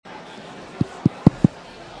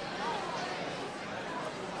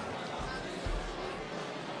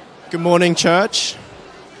Good morning, church.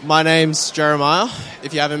 My name's Jeremiah.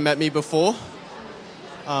 If you haven't met me before,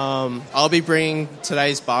 I'll be bringing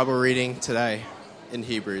today's Bible reading today in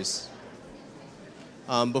Hebrews.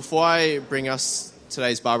 Before I bring us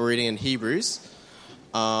today's Bible reading in Hebrews,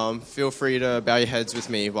 feel free to bow your heads with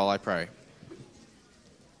me while I pray.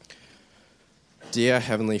 Dear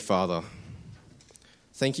Heavenly Father,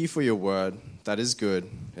 thank you for your word that is good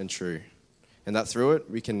and true, and that through it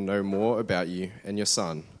we can know more about you and your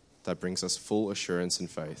Son that brings us full assurance and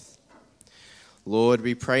faith. Lord,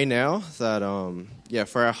 we pray now that,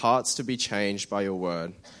 for our hearts to be changed by your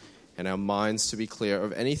word and our minds to be clear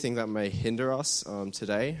of anything that may hinder us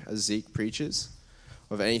today as Zeke preaches,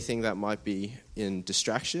 of anything that might be in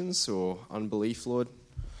distractions or unbelief, Lord.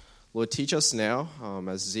 Lord, teach us now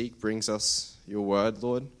as Zeke brings us your word,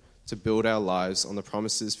 Lord, to build our lives on the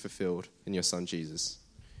promises fulfilled in your Son, Jesus.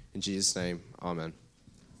 In Jesus' name, amen.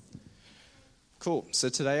 Cool. So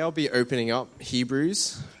today I'll be opening up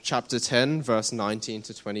Hebrews chapter 10, verse 19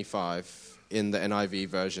 to 25 in the NIV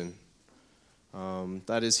version.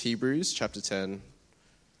 That is Hebrews chapter 10,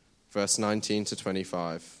 verse 19 to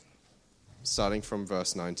 25, starting from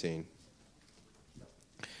verse 19.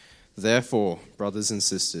 Therefore, brothers and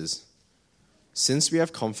sisters, since we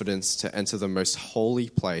have confidence to enter the most holy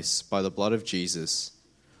place by the blood of Jesus,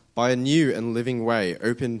 by a new and living way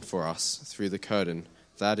opened for us through the curtain,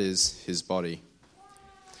 that is, his body.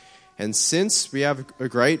 And since we have a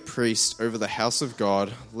great priest over the house of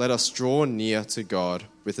God, let us draw near to God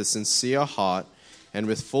with a sincere heart and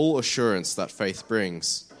with full assurance that faith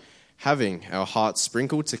brings, having our hearts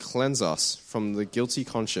sprinkled to cleanse us from the guilty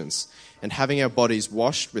conscience, and having our bodies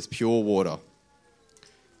washed with pure water.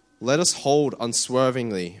 Let us hold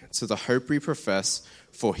unswervingly to the hope we profess,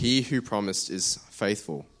 for he who promised is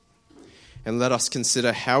faithful. And let us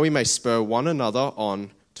consider how we may spur one another on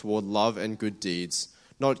toward love and good deeds,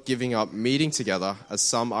 not giving up meeting together as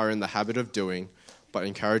some are in the habit of doing, but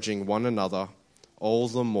encouraging one another all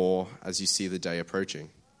the more as you see the day approaching.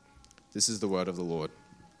 This is the word of the Lord.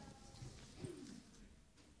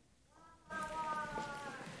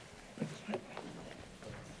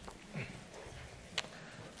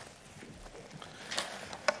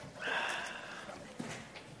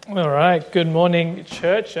 All right, good morning,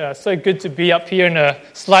 church. So good to be up here in a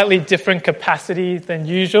slightly different capacity than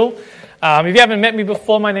usual. If you haven't met me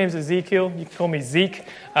before, my name's Ezekiel. You can call me Zeke.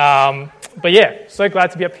 But yeah, so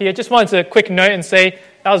glad to be up here. Just wanted to quick note and say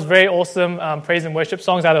that was very awesome praise and worship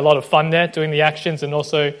songs. I had a lot of fun there doing the actions, and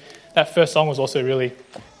also that first song was also really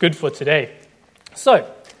good for today. So, all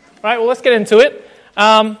right, well, let's get into it.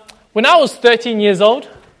 When I was 13 years old,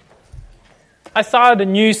 I started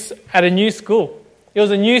at a new school. It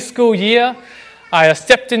was a new school year. I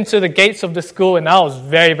stepped into the gates of the school, and I was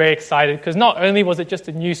very, very excited because not only was it just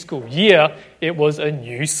a new school year, it was a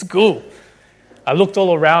new school. I looked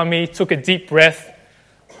all around me, took a deep breath.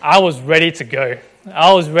 I was ready to go.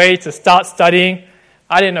 I was ready to start studying.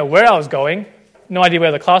 I didn't know where I was going, no idea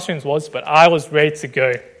where the classrooms was, but I was ready to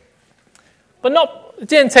go. But it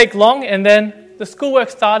didn't take long, and then the schoolwork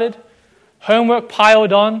started, homework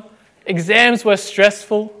piled on, exams were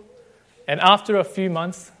stressful, and after a few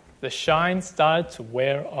months, the shine started to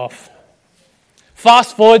wear off.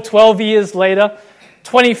 Fast forward 12 years later,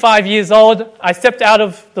 25 years old, I stepped out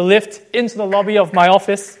of the lift into the lobby of my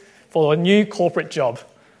office for a new corporate job.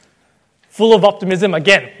 Full of optimism,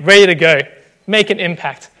 again, ready to go, make an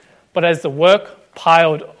impact. But as the work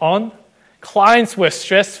piled on, clients were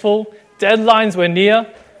stressful, deadlines were near,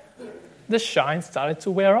 the shine started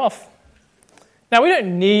to wear off. Now, we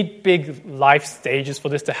don't need big life stages for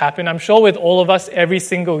this to happen. I'm sure with all of us every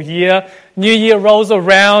single year, New Year rolls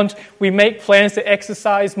around, we make plans to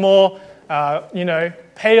exercise more,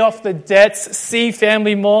 pay off the debts, see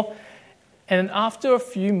family more. And after a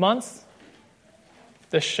few months,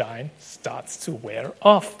 the shine starts to wear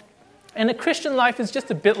off. And the Christian life is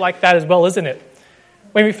just a bit like that as well, isn't it?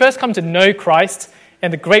 When we first come to know Christ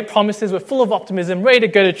and the great promises, we're full of optimism, ready to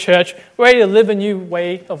go to church, ready to live a new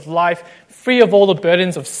way of life, free of all the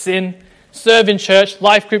burdens of sin, serve in church,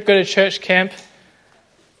 life group, go to church camp.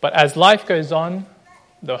 But as life goes on,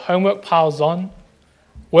 the homework piles on,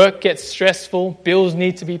 work gets stressful, bills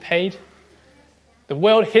need to be paid. The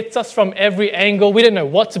world hits us from every angle. We don't know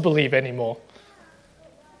what to believe anymore.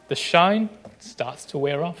 The shine starts to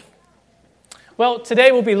wear off. Well,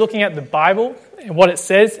 today we'll be looking at the Bible and what it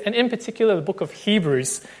says, and in particular the book of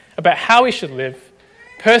Hebrews, about how we should live,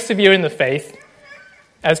 persevere in the faith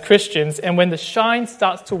as Christians, and when the shine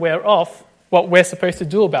starts to wear off, what we're supposed to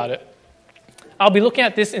do about it. I'll be looking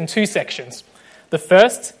at this in two sections. The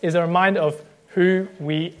first is a reminder of who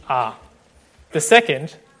we are. The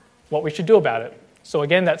second, what we should do about it. So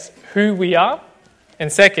again, that's who we are.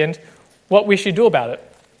 And second, what we should do about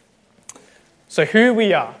it. So who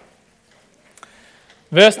we are.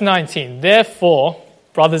 Verse 19, therefore,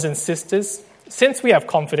 brothers and sisters, since we have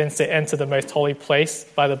confidence to enter the most holy place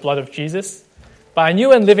by the blood of Jesus, by a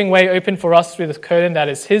new and living way opened for us through the curtain that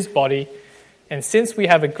is his body, and since we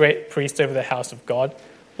have a great priest over the house of God,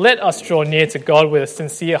 let us draw near to God with a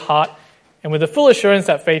sincere heart and with the full assurance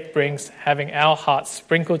that faith brings, having our hearts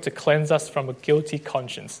sprinkled to cleanse us from a guilty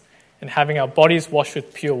conscience, and having our bodies washed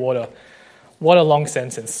with pure water. What a long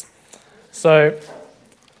sentence. So,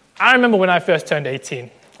 I remember when I first turned 18.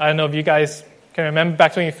 I don't know if you guys can remember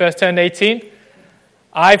back when you first turned 18.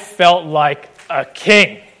 I felt like a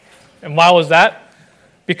king. And why was that?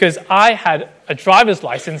 Because I had a driver's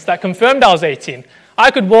license that confirmed I was 18.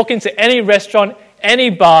 I could walk into any restaurant, any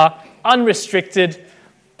bar, unrestricted,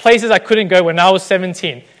 places I couldn't go when I was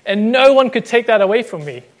 17. And no one could take that away from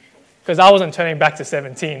me because I wasn't turning back to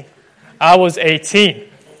 17. I was 18.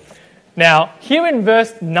 Now, here in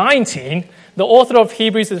verse 19, the author of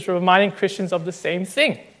Hebrews is reminding Christians of the same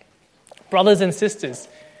thing. Brothers and sisters,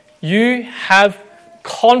 you have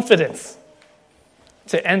confidence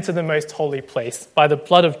to enter the most holy place by the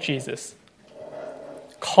blood of Jesus.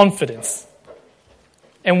 Confidence.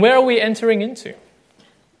 And where are we entering into?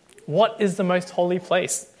 What is the most holy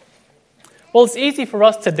place? Well, it's easy for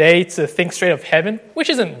us today to think straight of heaven, which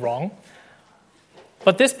isn't wrong.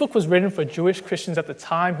 But this book was written for Jewish Christians at the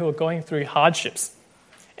time who were going through hardships.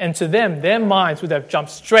 And to them, their minds would have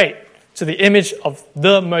jumped straight to the image of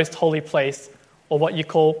the most holy place, or what you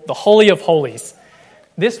call the Holy of Holies.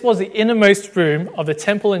 This was the innermost room of the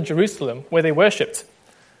temple in Jerusalem where they worshipped.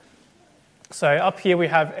 So up here we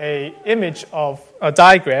have an image of a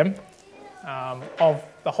diagram of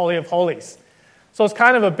the Holy of Holies. So it's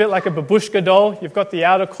kind of a bit like a babushka doll. You've got the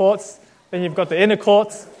outer courts, then you've got the inner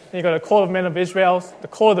courts, then you've got a court of men of Israel, the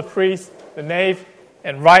court of the priests, the nave,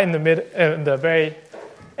 and right in the very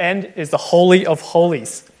end is the Holy of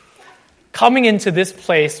Holies. Coming into this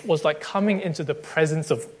place was like coming into the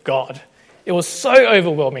presence of God. It was so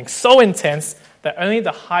overwhelming, so intense, that only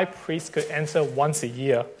the high priest could enter once a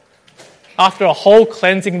year. After a whole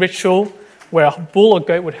cleansing ritual where a bull or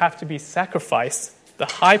goat would have to be sacrificed, the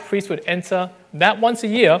high priest would enter that once a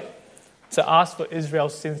year to ask for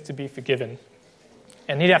Israel's sins to be forgiven.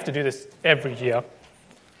 And he'd have to do this every year.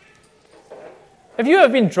 Have you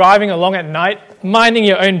ever been driving along at night, minding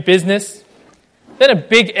your own business? Then a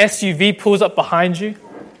big SUV pulls up behind you.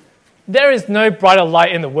 There is no brighter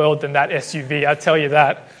light in the world than that SUV, I tell you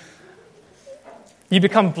that. You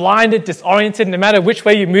become blinded, disoriented, no matter which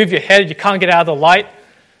way you move your head, you can't get out of the light.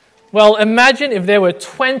 Well, imagine if there were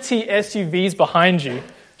 20 SUVs behind you,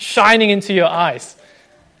 shining into your eyes.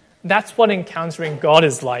 That's what encountering God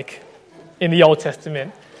is like in the Old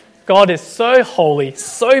Testament. God is so holy,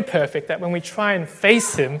 so perfect, that when we try and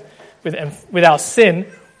face him with our sin,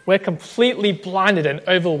 we're completely blinded and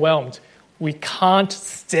overwhelmed. We can't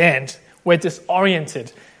stand. We're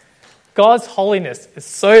disoriented. God's holiness is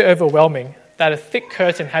so overwhelming that a thick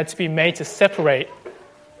curtain had to be made to separate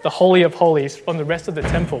the Holy of Holies from the rest of the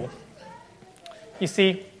temple. You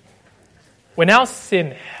see, when our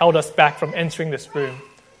sin held us back from entering this room,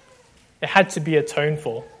 it had to be atoned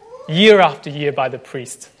for year after year by the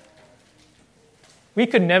priest. We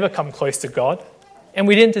could never come close to God, and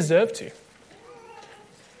we didn't deserve to.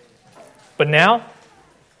 But now,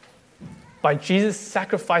 by Jesus'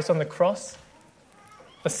 sacrifice on the cross,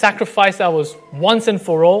 a sacrifice that was once and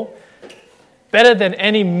for all, better than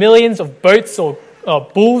any millions of boats or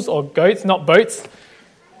bulls or goats, not boats,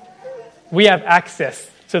 we have access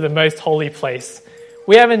to the most holy place.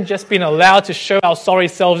 We haven't just been allowed to show our sorry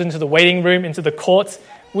selves into the waiting room, into the courts.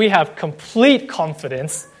 We have complete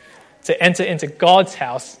confidence to enter into God's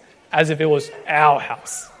house as if it was our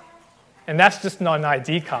house. And that's just not an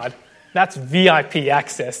ID card. That's VIP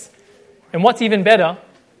access. And what's even better,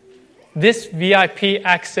 this VIP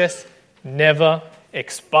access never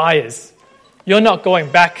expires. You're not going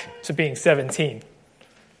back to being 17.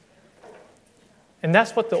 And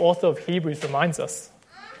that's what the author of Hebrews reminds us.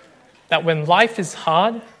 That when life is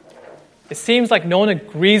hard, it seems like no one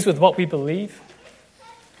agrees with what we believe.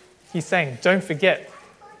 He's saying, don't forget,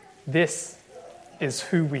 this is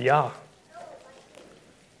who we are.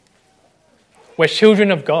 We're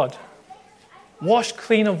children of God, washed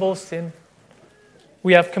clean of all sin.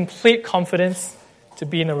 We have complete confidence to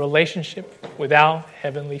be in a relationship with our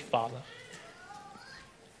Heavenly Father.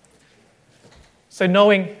 So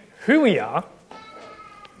knowing who we are,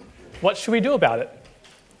 what should we do about it?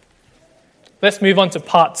 Let's move on to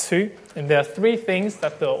part 2, and there are 3 things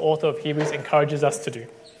that the author of Hebrews encourages us to do.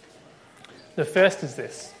 The first is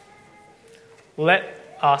this: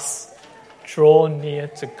 let us draw near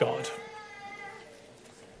to God.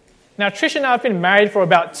 Now, Trish and I have been married for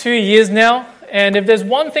about 2 years now, and if there's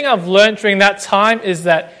one thing I've learned during that time is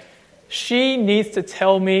that she needs to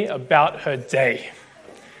tell me about her day.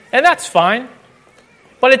 And that's fine,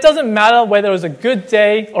 but it doesn't matter whether it was a good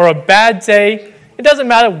day or a bad day. It doesn't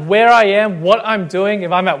matter where I am, what I'm doing,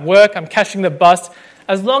 if I'm at work, I'm catching the bus.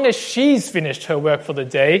 As long as she's finished her work for the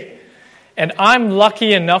day, and I'm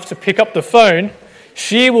lucky enough to pick up the phone,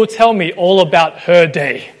 she will tell me all about her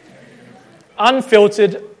day.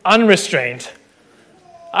 Unfiltered, unrestrained.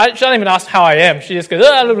 She doesn't even ask how I am. She just goes,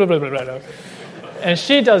 blah, blah, blah, blah, blah. And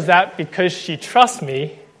she does that because she trusts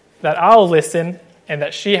me that I'll listen and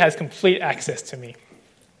that she has complete access to me.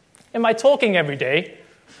 And by talking every day,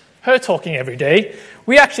 her talking every day,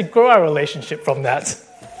 we actually grow our relationship from that.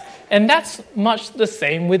 And that's much the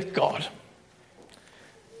same with God.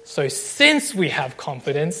 So since we have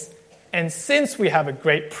confidence, and since we have a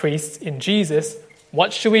great priest in Jesus,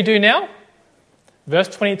 what should we do now? Verse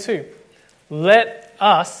 22, let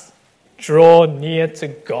us draw near to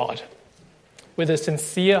God with a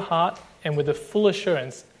sincere heart and with the full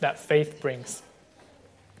assurance that faith brings.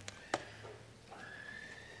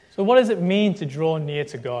 So what does it mean to draw near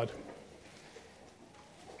to God?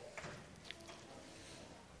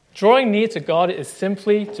 Drawing near to God is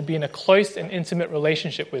simply to be in a close and intimate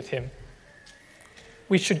relationship with Him.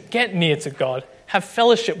 We should get near to God, have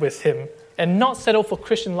fellowship with Him, and not settle for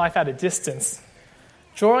Christian life at a distance.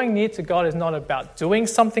 Drawing near to God is not about doing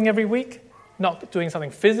something every week, not doing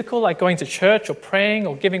something physical like going to church or praying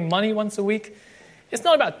or giving money once a week. It's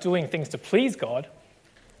not about doing things to please God.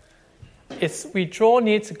 We draw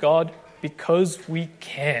near to God because we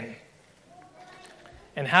can.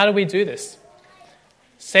 And how do we do this?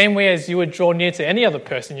 Same way as you would draw near to any other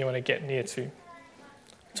person you want to get near to.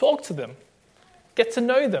 Talk to them. Get to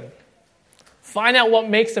know them. Find out what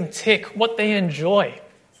makes them tick, what they enjoy.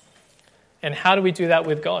 And how do we do that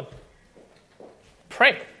with God?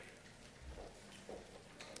 Pray.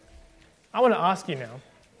 I want to ask you now,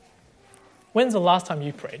 when's the last time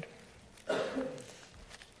you prayed?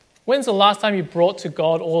 When's the last time you brought to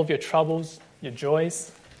God all of your troubles, your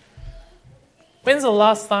joys? When's the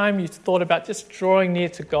last time you thought about just drawing near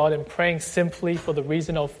to God and praying simply for the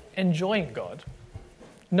reason of enjoying God,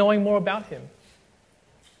 knowing more about Him?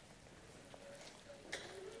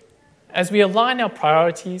 As we align our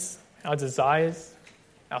priorities, our desires,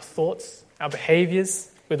 our thoughts, our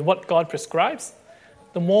behaviors with what God prescribes,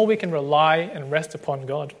 the more we can rely and rest upon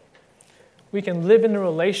God. We can live in a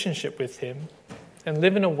relationship with Him and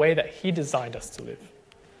live in a way that He designed us to live.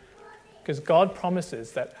 Because God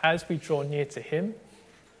promises that as we draw near to Him,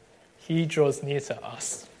 He draws near to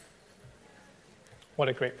us. What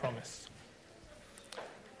a great promise.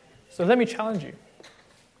 So let me challenge you.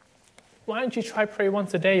 Why don't you try pray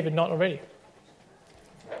once a day if you're not already?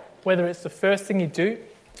 Whether it's the first thing you do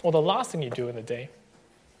or the last thing you do in the day.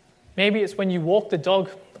 Maybe it's when you walk the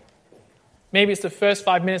dog. Maybe it's the first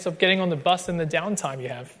 5 minutes of getting on the bus and the downtime you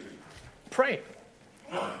have. Pray.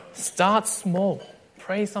 Start small.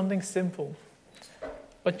 Pray something simple.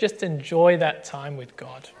 But just enjoy that time with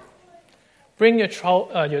God. Bring your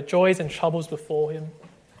joys and troubles before Him.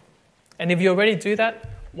 And if you already do that,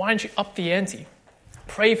 why don't you up the ante?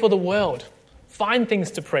 Pray for the world. Find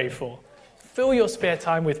things to pray for. Fill your spare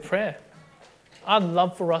time with prayer. I'd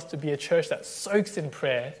love for us to be a church that soaks in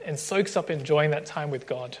prayer and soaks up enjoying that time with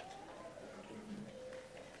God.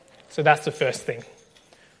 So that's the first thing.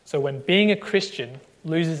 So when being a Christian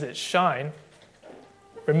loses its shine,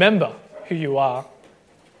 remember who you are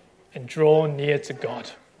and draw near to God.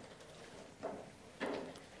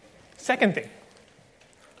 Second thing,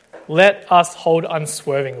 let us hold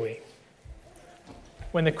unswervingly.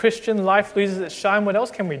 When the Christian life loses its shine, what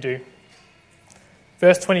else can we do?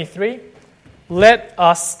 Verse 23, let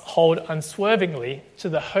us hold unswervingly to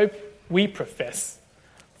the hope we profess,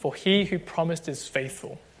 for He who promised is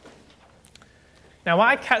faithful. Now,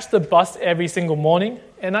 I catch the bus every single morning,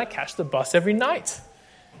 and I catch the bus every night.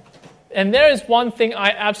 And there is one thing I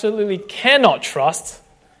absolutely cannot trust,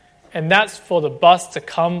 and that's for the bus to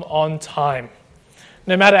come on time.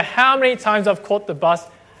 No matter how many times I've caught the bus,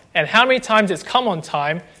 and how many times it's come on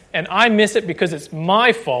time, and I miss it because it's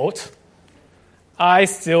my fault, I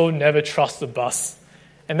still never trust the bus.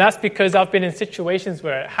 And that's because I've been in situations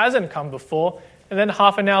where it hasn't come before, and then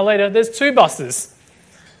half an hour later, there's 2 buses.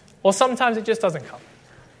 Or sometimes it just doesn't come.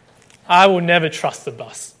 I will never trust the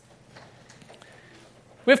bus.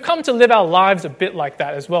 We've come to live our lives a bit like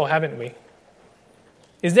that as well, haven't we?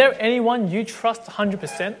 Is there anyone you trust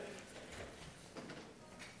 100%?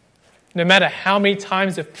 No matter how many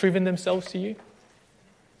times they've proven themselves to you?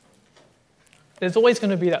 there's always going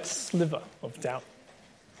to be that sliver of doubt.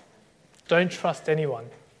 Don't trust anyone.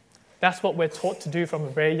 That's what we're taught to do from a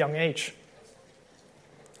very young age.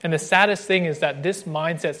 And the saddest thing is that this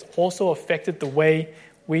mindset's also affected the way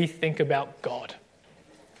we think about God.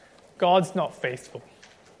 God's not faithful.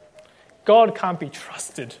 God can't be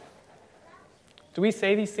trusted. Do we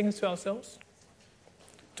say these things to ourselves?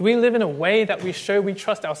 Do we live in a way that we show we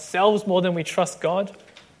trust ourselves more than we trust God?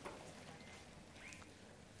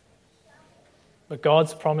 But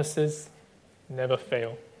God's promises never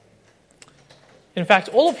fail. In fact,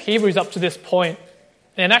 all of Hebrews up to this point,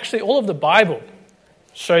 and actually all of the Bible,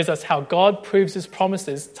 shows us how God proves his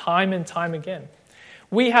promises time and time again.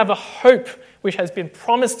 We have a hope which has been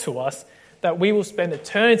promised to us that we will spend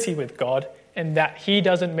eternity with God and that he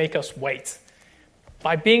doesn't make us wait.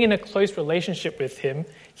 By being in a close relationship with him,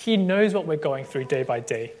 he knows what we're going through day by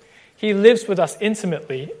day. He lives with us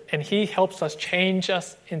intimately, and he helps us change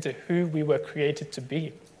us into who we were created to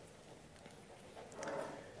be.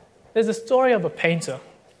 There's a story of a painter.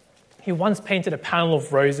 He once painted a panel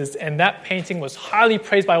of roses, and that painting was highly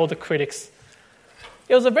praised by all the critics.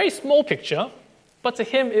 It was a very small picture, but to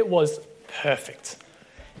him it was perfect.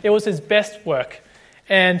 It was his best work,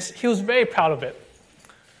 and he was very proud of it.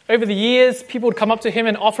 Over the years, people would come up to him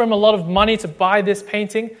and offer him a lot of money to buy this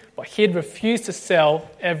painting, but he'd refuse to sell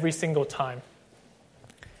every single time.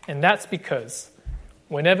 And that's because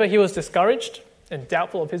whenever he was discouraged and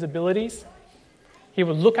doubtful of his abilities, he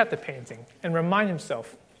would look at the painting and remind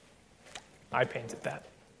himself, I painted that.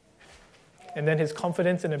 And then his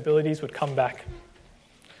confidence and abilities would come back.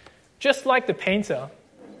 Just like the painter,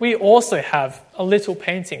 we also have a little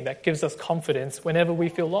painting that gives us confidence whenever we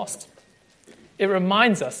feel lost. It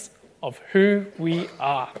reminds us of who we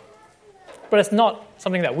are. But it's not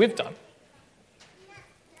something that we've done.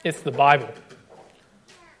 It's the Bible.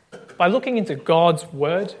 By looking into God's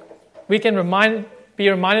word, we can be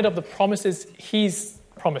reminded of the promises he's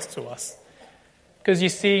promised to us. Because you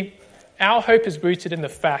see, our hope is rooted in the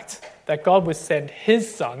fact that God would send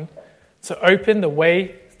his Son to open the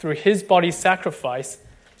way through his body's sacrifice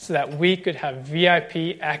so that we could have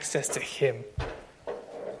VIP access to him.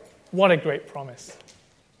 What a great promise.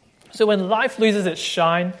 So when life loses its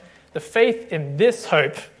shine, the faith in this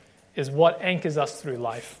hope is what anchors us through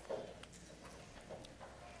life.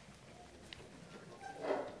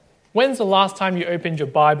 When's the last time you opened your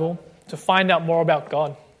Bible to find out more about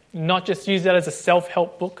God? Not just use that as a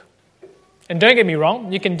self-help book? And don't get me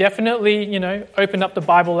wrong, you can definitely, open up the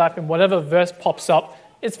Bible app and whatever verse pops up,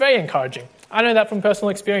 it's very encouraging. I know that from personal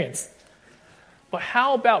experience. But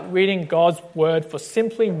how about reading God's word for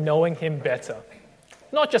simply knowing him better?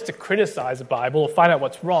 Not just to criticize the Bible or find out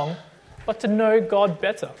what's wrong, but to know God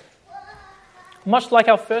better. Much like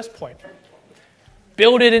our first point.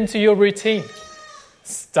 Build it into your routine.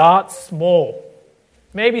 Start small.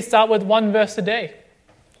 Maybe start with one verse a day.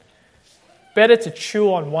 Better to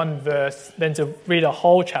chew on one verse than to read a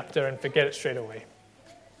whole chapter and forget it straight away.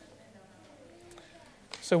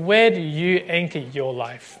 So where do you anchor your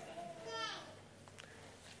life?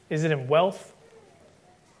 Is it in wealth,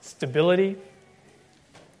 stability,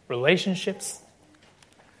 relationships?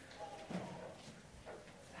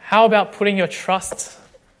 How about putting your trust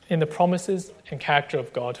in the promises and character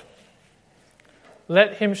of God?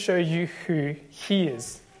 Let him show you who he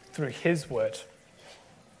is through his word.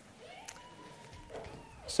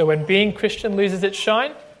 So when being Christian loses its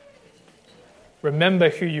shine, remember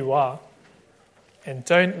who you are and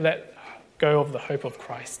don't let go of the hope of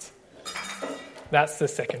Christ. That's the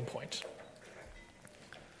second point.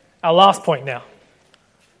 Our last point now.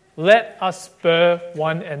 Let us spur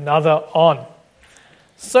one another on.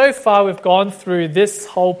 So far we've gone through this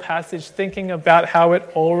whole passage thinking about how it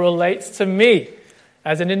all relates to me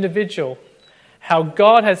as an individual, how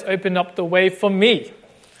God has opened up the way for me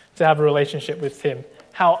to have a relationship with him,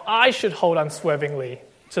 how I should hold unswervingly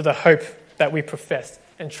to the hope that we profess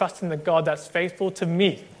and trust in the God that's faithful to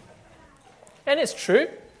me. And it's true.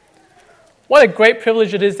 What a great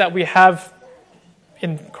privilege it is that we have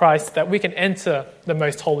in Christ, that we can enter the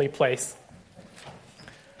most holy place.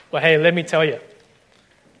 But hey, let me tell you,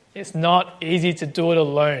 it's not easy to do it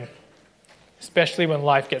alone, especially when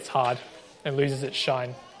life gets hard and loses its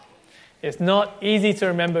shine. It's not easy to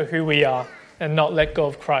remember who we are and not let go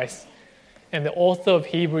of Christ. And the author of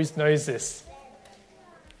Hebrews knows this.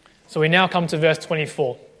 So we now come to verse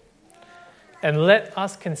 24. And let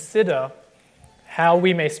us consider how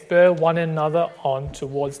we may spur one another on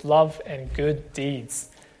towards love and good deeds,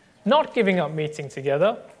 not giving up meeting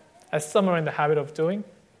together, as some are in the habit of doing,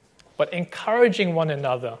 but encouraging one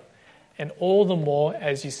another, and all the more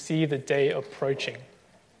as you see the day approaching.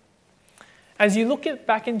 As you look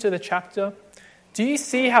back into the chapter, Do you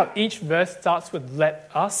see how each verse starts with "let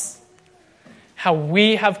us"? How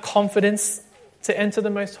we have confidence to enter the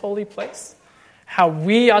most holy place? How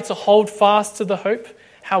we are to hold fast to the hope?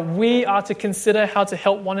 How we are to consider how to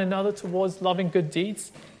help one another towards loving good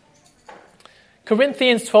deeds?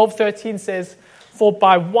 Corinthians 12:13 says, "For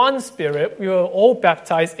by one Spirit we were all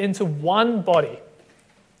baptized into one body,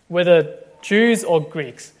 whether Jews or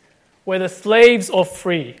Greeks, whether slaves or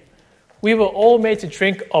free. We were all made to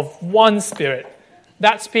drink of one Spirit."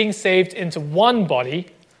 That's being saved into one body,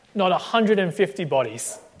 not 150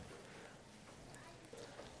 bodies.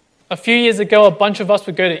 A few years ago, a bunch of us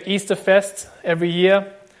would go to Easterfest every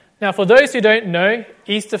year. Now, for those who don't know,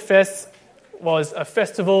 Easterfest was a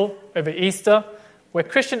festival over Easter where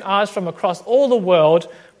Christian artists from across all the world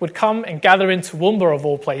would come and gather in Toowoomba, of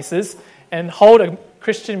all places, and hold a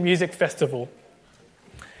Christian music festival.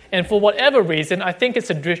 And for whatever reason, I think it's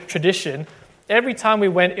a tradition, every time we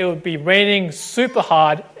went, it would be raining super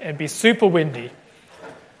hard and be super windy.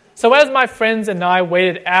 So as my friends and I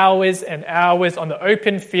waited hours and hours on the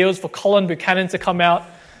open fields for Colin Buchanan to come out,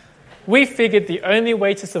 we figured the only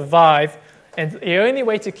way to survive and the only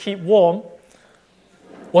way to keep warm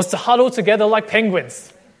was to huddle together like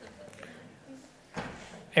penguins.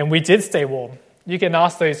 And we did stay warm. You can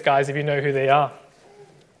ask those guys if you know who they are.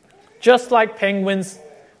 Just like penguins,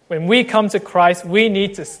 when we come to Christ, we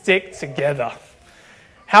need to stick together.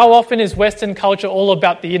 How often is Western culture all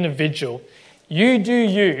about the individual? You do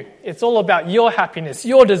you. It's all about your happiness,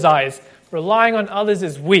 your desires. Relying on others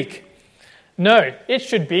is weak. No, it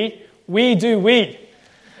should be we do we.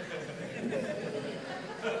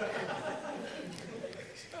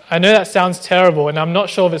 I know that sounds terrible, and I'm not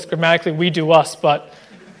sure if it's grammatically we do us, but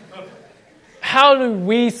how do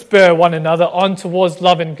we spur one another on towards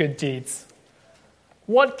love and good deeds?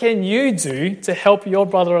 What can you do to help your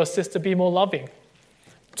brother or sister be more loving,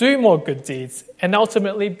 do more good deeds, and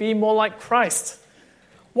ultimately be more like Christ?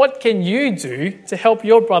 What can you do to help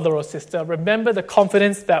your brother or sister remember the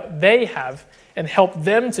confidence that they have and help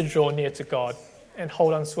them to draw near to God and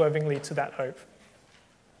hold unswervingly to that hope?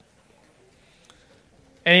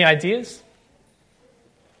 Any ideas?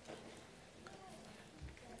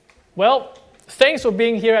 Well, thanks for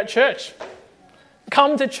being here at church.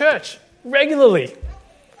 Come to church regularly.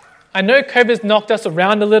 I know COVID's knocked us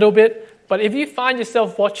around a little bit, but if you find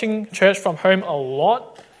yourself watching church from home a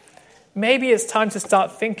lot, maybe it's time to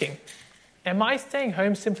start thinking, am I staying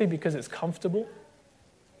home simply because it's comfortable?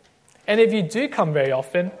 And if you do come very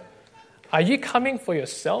often, are you coming for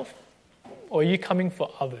yourself or are you coming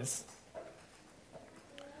for others?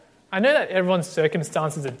 I know that everyone's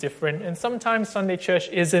circumstances are different, and sometimes Sunday church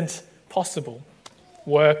isn't possible.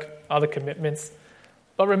 Work, other commitments.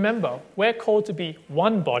 But remember, we're called to be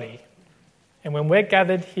one body. And when we're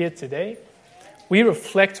gathered here today, we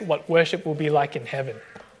reflect what worship will be like in heaven.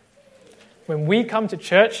 When we come to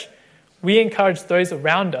church, we encourage those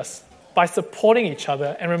around us by supporting each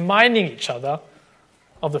other and reminding each other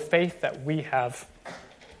of the faith that we have.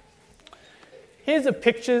 Here's a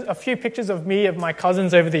few pictures of me of my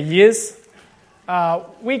cousins over the years.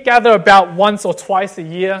 We gather about once or twice a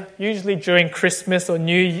year, usually during Christmas or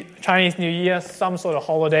Chinese New Year, some sort of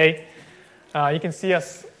holiday. You can see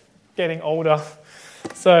us getting older.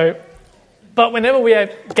 But whenever we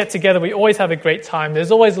get together, we always have a great time.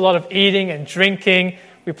 There's always a lot of eating and drinking.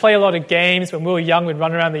 We play a lot of games. When we were young, we'd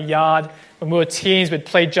run around the yard. When we were teens, we'd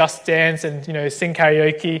play Just Dance and sing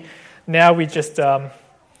karaoke. Now we just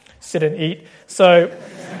sit and eat.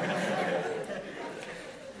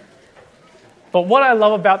 But what I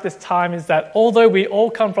love about this time is that although we all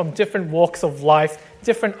come from different walks of life,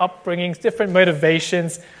 different upbringings, different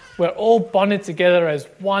motivations, we're all bonded together as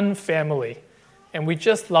one family, and we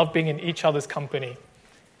just love being in each other's company.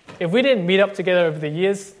 If we didn't meet up together over the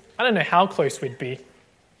years, I don't know how close we'd be.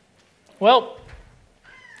 Well,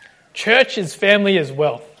 church is family as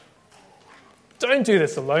well. Don't do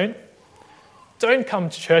this alone. Don't come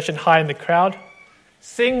to church and hide in the crowd.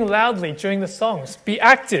 Sing loudly during the songs. Be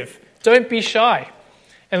active. Don't be shy.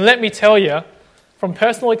 And let me tell you, from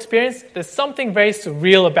personal experience, there's something very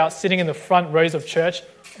surreal about sitting in the front rows of church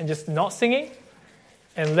and just not singing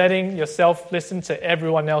and letting yourself listen to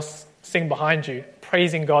everyone else sing behind you,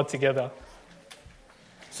 praising God together.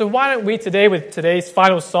 So why don't we today, with today's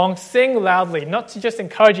final song, sing loudly, not to just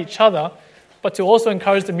encourage each other, but to also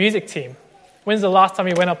encourage the music team. When's the last time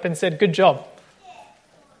you went up and said, "Good job"?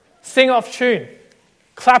 Sing off tune.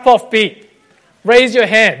 Clap off beat. Raise your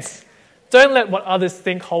hands. Don't let what others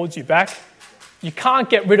think holds you back. You can't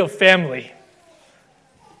get rid of family.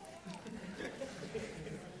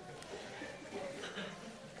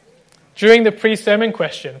 During the pre-sermon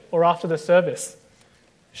question or after the service,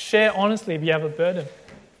 Share honestly if you have a burden.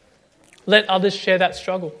 Let others share that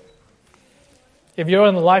struggle. If you're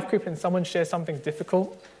in a life group and someone shares something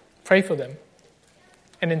difficult, pray for them.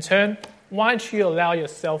 And in turn, why don't you allow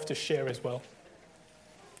yourself to share as well?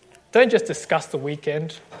 Don't just discuss the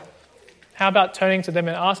weekend. How about turning to them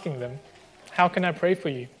and asking them, how can I pray for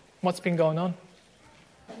you? What's been going on?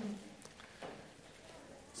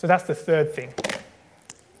 So that's the third thing.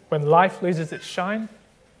 When life loses its shine,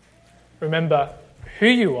 remember who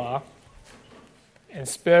you are and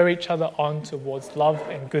spur each other on towards love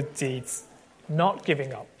and good deeds, not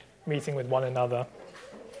giving up, meeting with one another.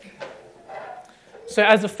 So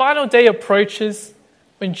as the final day approaches,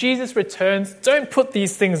 when Jesus returns, don't put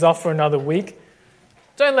these things off for another week.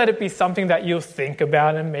 Don't let it be something that you'll think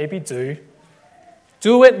about and maybe do.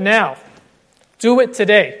 Do it now. Do it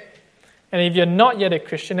today. And if you're not yet a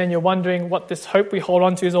Christian and you're wondering what this hope we hold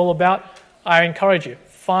on to is all about, I encourage you,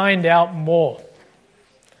 find out more.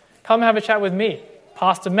 Come have a chat with me,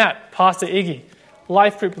 Pastor Matt, Pastor Iggy,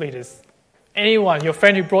 life group leaders, anyone, your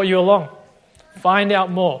friend who brought you along. Find out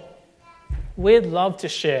more. We'd love to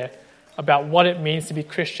share about what it means to be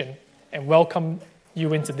Christian and welcome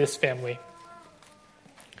you into this family.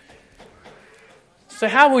 So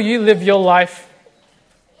how will you live your life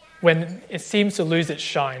when it seems to lose its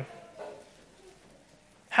shine?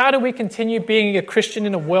 How do we continue being a Christian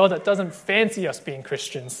in a world that doesn't fancy us being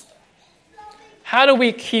Christians? How do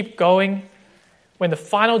we keep going when the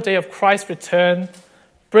final day of Christ's return,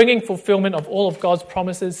 bringing fulfillment of all of God's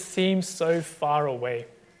promises, seems so far away?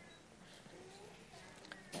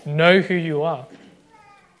 Know who you are.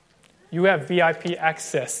 You have VIP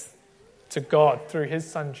access to God through His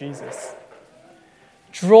Son Jesus.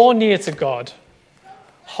 Draw near to God.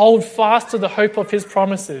 Hold fast to the hope of His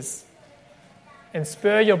promises. And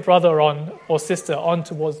spur your brother on or sister on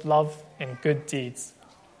towards love and good deeds.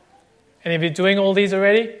 And if you're doing all these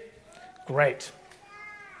already, great.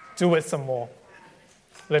 Do it some more.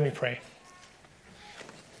 Let me pray.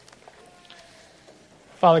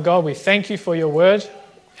 Father God, we thank you for your word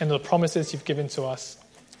and the promises you've given to us.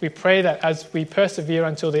 We pray that as we persevere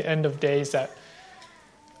until the end of days that,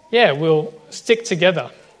 we'll stick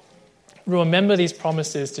together. We'll remember these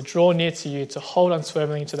promises to draw near to you, to hold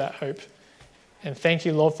unswervingly to that hope. And thank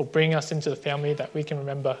you, Lord, for bringing us into the family that we can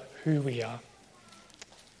remember who we are.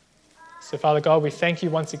 So, Father God, we thank you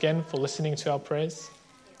once again for listening to our prayers.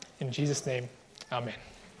 In Jesus' name, amen.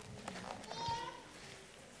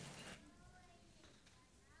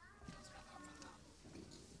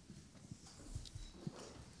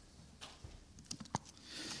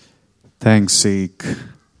 Thanks, Zeke.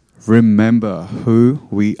 Remember who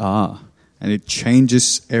we are, and it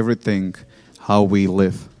changes everything how we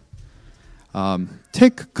live.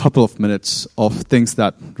 Take a couple of minutes of things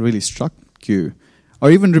that really struck you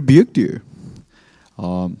or even rebuked you.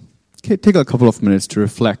 Take a couple of minutes to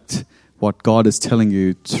reflect what God is telling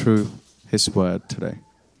you through His word today.